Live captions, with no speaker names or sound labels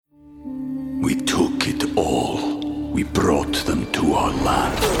We took it all. We brought them to our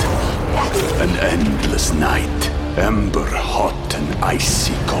land. An endless night, ember hot and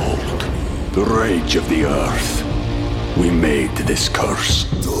icy cold. The rage of the earth. We made this curse.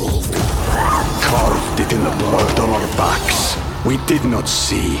 Carved it in the blood on our backs. We did not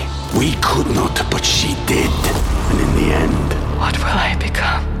see. We could not, but she did. And in the end... What will I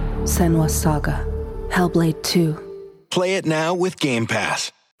become? Senua's Saga. Hellblade 2. Play it now with Game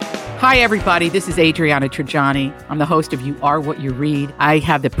Pass. Hi, everybody. This is Adriana Trajani. I'm the host of You Are What You Read. I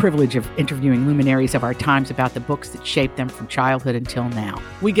have the privilege of interviewing luminaries of our times about the books that shaped them from childhood until now.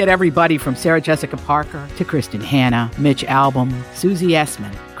 We get everybody from Sarah Jessica Parker to Kristen Hanna, Mitch Albom, Susie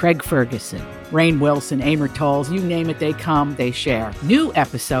Essman, Craig Ferguson, Rainn Wilson, Amor Tolls, you name it, they come, they share. New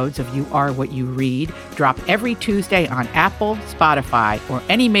episodes of You Are What You Read drop every Tuesday on Apple, Spotify, or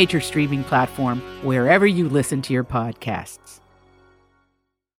any major streaming platform wherever you listen to your podcasts.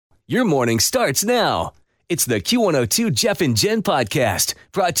 Your morning starts now. It's the Q102 Jeff and Jen podcast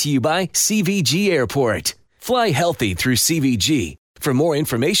brought to you by CVG Airport. Fly healthy through CVG. For more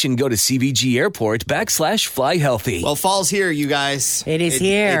information, go to CVG Airport /fly healthy. Well, fall's here, you guys. It is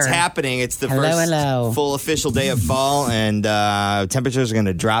here. It's happening. It's the first full official day of fall, and temperatures are going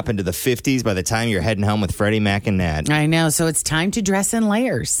to drop into the 50s by the time you're heading home with Freddie Mac and Nat. I know. So it's time to dress in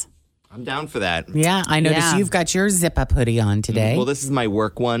layers. I'm down for that. Yeah, I noticed you've got your zip-up hoodie on today. Well, this is my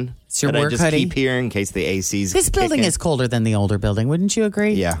work one. It's your that work I just hoodie? keep here in case the AC's This building kicking. is colder than the older building. Wouldn't you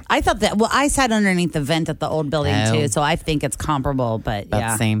agree? Yeah. I thought that. Well, I sat underneath the vent at the old building too, so I think it's comparable. But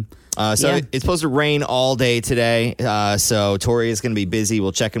About the same. It's supposed to rain all day today. So Tori is going to be busy.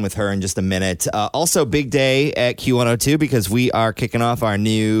 We'll check in with her in just a minute. Also, big day at Q102 because we are kicking off our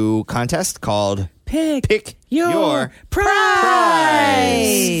new contest called Pick Your Prize.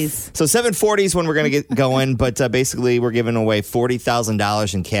 So 7:40 is when we're going to get going, but basically we're giving away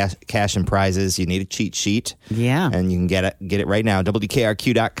 $40,000 in cash and prizes. You need a cheat sheet. Yeah. And you can get it right now.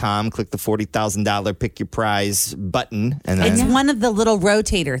 WKRQ.com. Click the $40,000 Pick Your Prize button. And then it's one of the little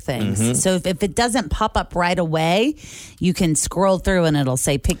rotator things. Mm-hmm. So if it doesn't pop up right away, you can scroll through and it'll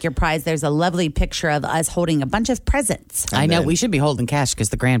say Pick Your Prize. There's a lovely picture of us holding a bunch of presents. I know. We should be holding cash because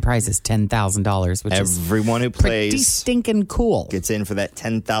the grand prize is $10,000, which is everyone who pretty plays stinking cool. Gets in for that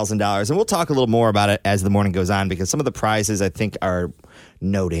 $10,000. And we'll talk a little more about it as the morning goes on because some of the prizes I think are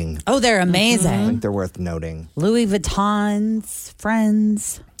noting. Oh, they're amazing. I think they're worth noting. Louis Vuitton's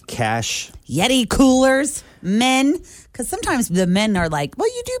friends. Cash. Yeti coolers. Men. Because sometimes the men are like, well,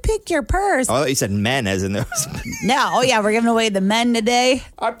 you do pick your purse. Oh, I thought you said men as in those. No. Oh, yeah. We're giving away the men today.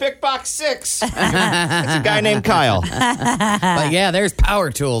 I picked box 6. It's a guy named Kyle. But yeah, there's power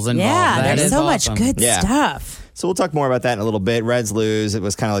tools involved. Yeah, That there's is so awesome. much good stuff. So we'll talk more about that in a little bit. Reds lose. It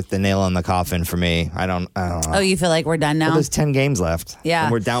was kind of like the nail in the coffin for me. I don't know. Oh, you feel like we're done now? Well, there's 10 games left. Yeah.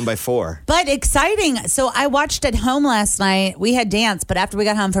 And we're down by 4. But exciting. So I watched at home last night. We had dance, but after we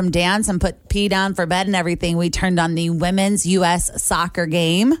got home from dance and put P down for bed and everything, we turned on the women's U.S. soccer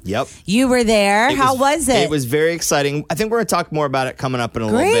game. Yep. You were there. How was it? It was very exciting. I think we're going to talk more about it coming up in a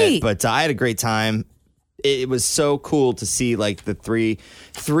little bit, but I had a great time. It was so cool to see like the 3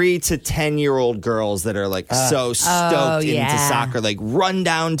 to 10-year-old girls that are like so stoked into soccer, like run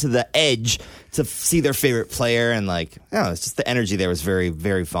down to the edge to see their favorite player. And like, it's just the energy there was very,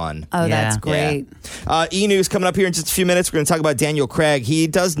 very fun. Oh, that's great. Yeah. E-News coming up here in just a few minutes. We're going to talk about Daniel Craig. He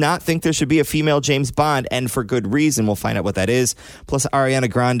does not think there should be a female James Bond, and for good reason. We'll find out what that is. Plus,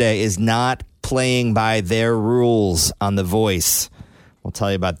 Ariana Grande is not playing by their rules on The Voice. We'll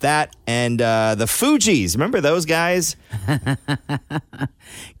tell you about that. And the Fugees, remember those guys?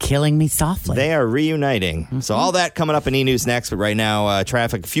 Killing me softly. They are reuniting. Mm-hmm. So all that coming up in E-News next. But right now,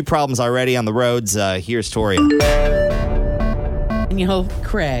 traffic, a few problems already on the roads. Here's Toria. Daniel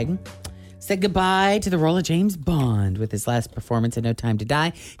Craig said goodbye to the role of James Bond with his last performance in No Time to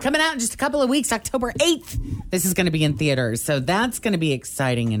Die. Coming out in just a couple of weeks, October 8th. This is going to be in theaters. So that's going to be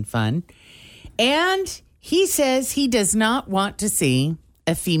exciting and fun. And he says he does not want to see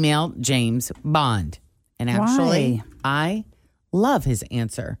a female James Bond. And actually, I love his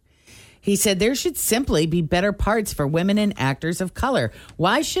answer. He said there should simply be better parts for women and actors of color.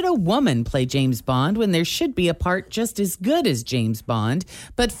 Why should a woman play James Bond when there should be a part just as good as James Bond,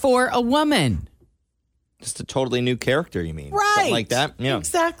 but for a woman? Just a totally new character, you mean? Right. Something like that? Yeah.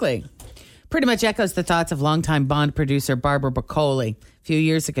 Exactly. Pretty much echoes the thoughts of longtime Bond producer Barbara Broccoli. A few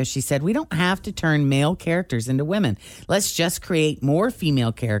years ago, she said, we don't have to turn male characters into women. Let's just create more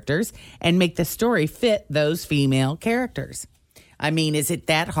female characters and make the story fit those female characters. I mean, is it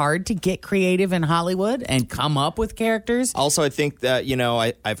that hard to get creative in Hollywood and come up with characters? Also, I think that,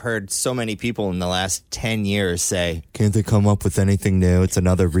 I've heard so many people in the last 10 years say, can't they come up with anything new? It's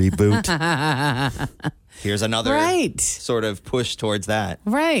another reboot. Here's another sort of push towards that.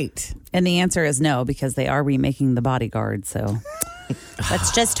 Right. And the answer is no, because they are remaking The Bodyguard. So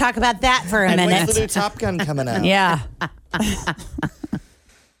let's just talk about that for a minute. When's the new Top Gun coming out? Yeah.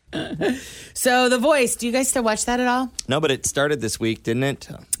 So The Voice, do you guys still watch that at all? No, but it started this week, didn't it?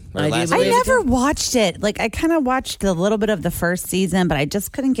 I never watched it. Like, I kind of watched a little bit of the first season, but I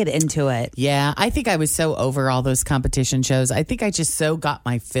just couldn't get into it. Yeah, I think I was so over all those competition shows. I think I just so got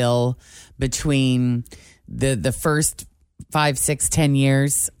my fill between the first 5, 6, 10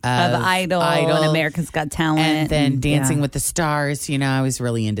 years of Idol and America's Got Talent. And then Dancing with the Stars. I was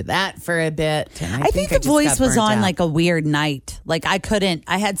really into that for a bit. And I think The Voice was on like a weird night. Like I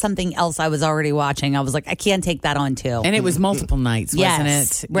had something else I was already watching. I was like, I can't take that on too. And it was multiple nights, wasn't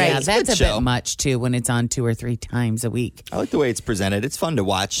it? Right. Yeah, that's a bit much too when it's on 2 or 3 times a week. I like the way it's presented. It's fun to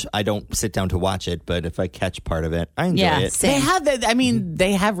watch. I don't sit down to watch it, but if I catch part of it, I enjoy it. Same.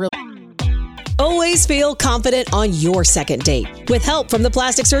 They have really... Always feel confident on your second date. With help from the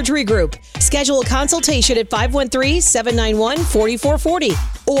Plastic Surgery Group. Schedule a consultation at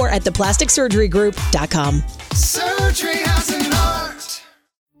 513-791-4440 or at theplasticsurgerygroup.com. Surgery has an art.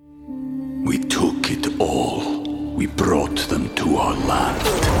 We took it all. We brought them to our land.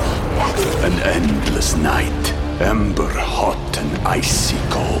 An endless night, ember hot and icy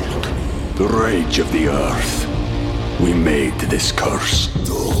cold. The rage of the earth. We made this curse.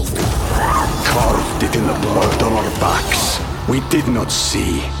 Carved it in the blood on our backs. We did not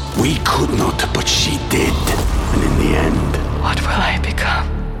see. We could not, but she did. And in the end, what will I become?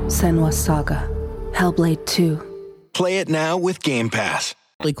 Senua's Saga. Hellblade 2. Play it now with Game Pass.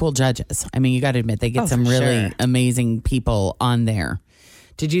 Really cool judges. I mean, you got to admit, they get some really amazing people on there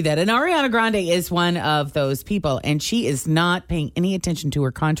to do that. And Ariana Grande is one of those people, and she is not paying any attention to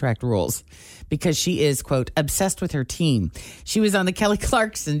her contract rules because she is, quote, obsessed with her team. She was on the Kelly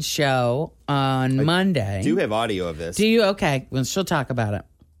Clarkson show on Monday. I do have audio of this. Do you? Okay. Well, she'll talk about it.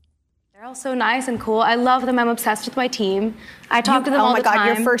 They're all so nice and cool. I love them. I'm obsessed with my team. I talk to them all the time. Oh my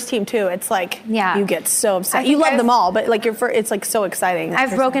God, your first team too. It's like, you get so obsessed. You love them all, but like it's like so exciting.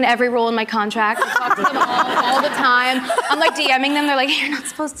 I've broken every rule in my contract. I talk to them all the time. I'm like DMing them. They're like, you're not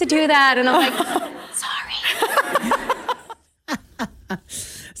supposed to do that. And I'm like, sorry.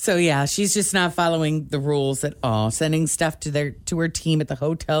 So yeah, she's just not following the rules at all. Sending stuff to her team at the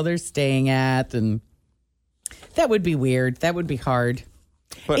hotel they're staying at, and that would be weird. That would be hard.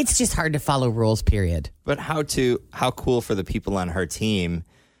 But it's just hard to follow rules, period. But how cool for the people on her team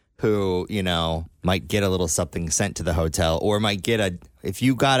who, might get a little something sent to the hotel or might get if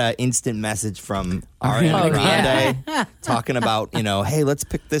you got an instant message from Ariana Grande talking about, hey, let's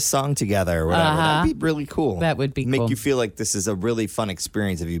pick this song together or whatever. That'd be really cool. That would be Make cool. you feel like this is a really fun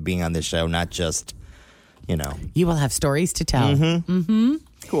experience of you being on this show, not just, You will have stories to tell. Mm-hmm. Mm-hmm.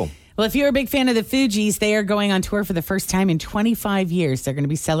 Cool. Well, if you're a big fan of the Fugees, they are going on tour for the first time in 25 years. They're going to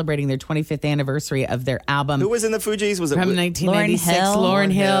be celebrating their 25th anniversry of their album. Who was in the Fugees? Was it from 1996?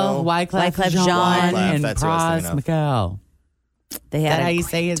 Lauryn Hill, Wyclef Jean, and Pras Michel. Is that how you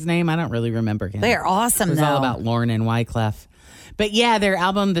say his name? I don't really remember him. They are awesome, It was all about Lauren and Wyclef. But yeah, their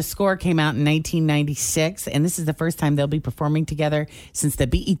album, The Score, came out in 1996, and this is the first time they'll be performing together since the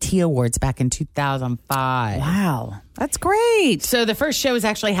BET Awards back in 2005. Wow, that's great. So the first show is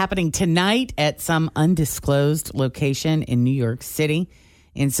actually happening tonight at some undisclosed location in New York City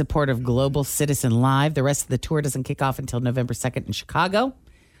in support of Global Citizen Live. The rest of the tour doesn't kick off until November 2nd in Chicago.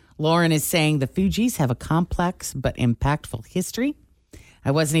 Lauren is saying the Fugees have a complex but impactful history. I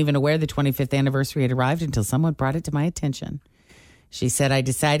wasn't even aware the 25th anniversary had arrived until someone brought it to my attention. She said, I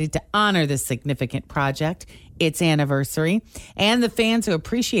decided to honor this significant project, its anniversary, and the fans who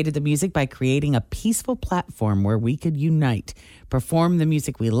appreciated the music by creating a peaceful platform where we could unite, perform the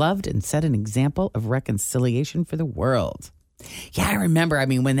music we loved, and set an example of reconciliation for the world. Yeah, I remember. I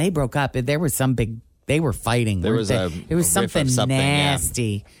mean, when they broke up, there was they were fighting. There was something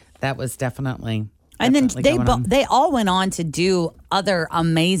nasty. Yeah. That was definitely... And then they all went on to do other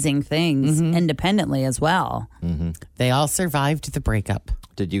amazing things independently as well. Mm-hmm. They all survived the breakup.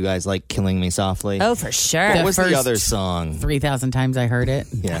 Did you guys like Killing Me Softly? Oh, for sure. What was the other song? 3,000 times I heard it.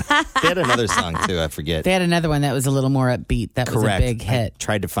 Yeah. They had another song, too. I forget. They had another one that was a little more upbeat. That was a big hit. I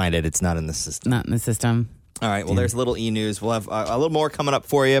tried to find it. It's not in the system. Not in the system. All right. Well, there's a little e-news. We'll have a little more coming up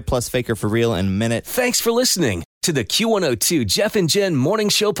for you, plus Faker for Real in a minute. Thanks for listening to the Q102 Jeff and Jen Morning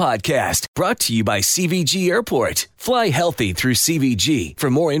Show podcast, brought to you by CVG Airport. Fly healthy through CVG.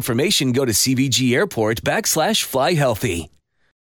 For more information, go to CVG Airport /fly healthy.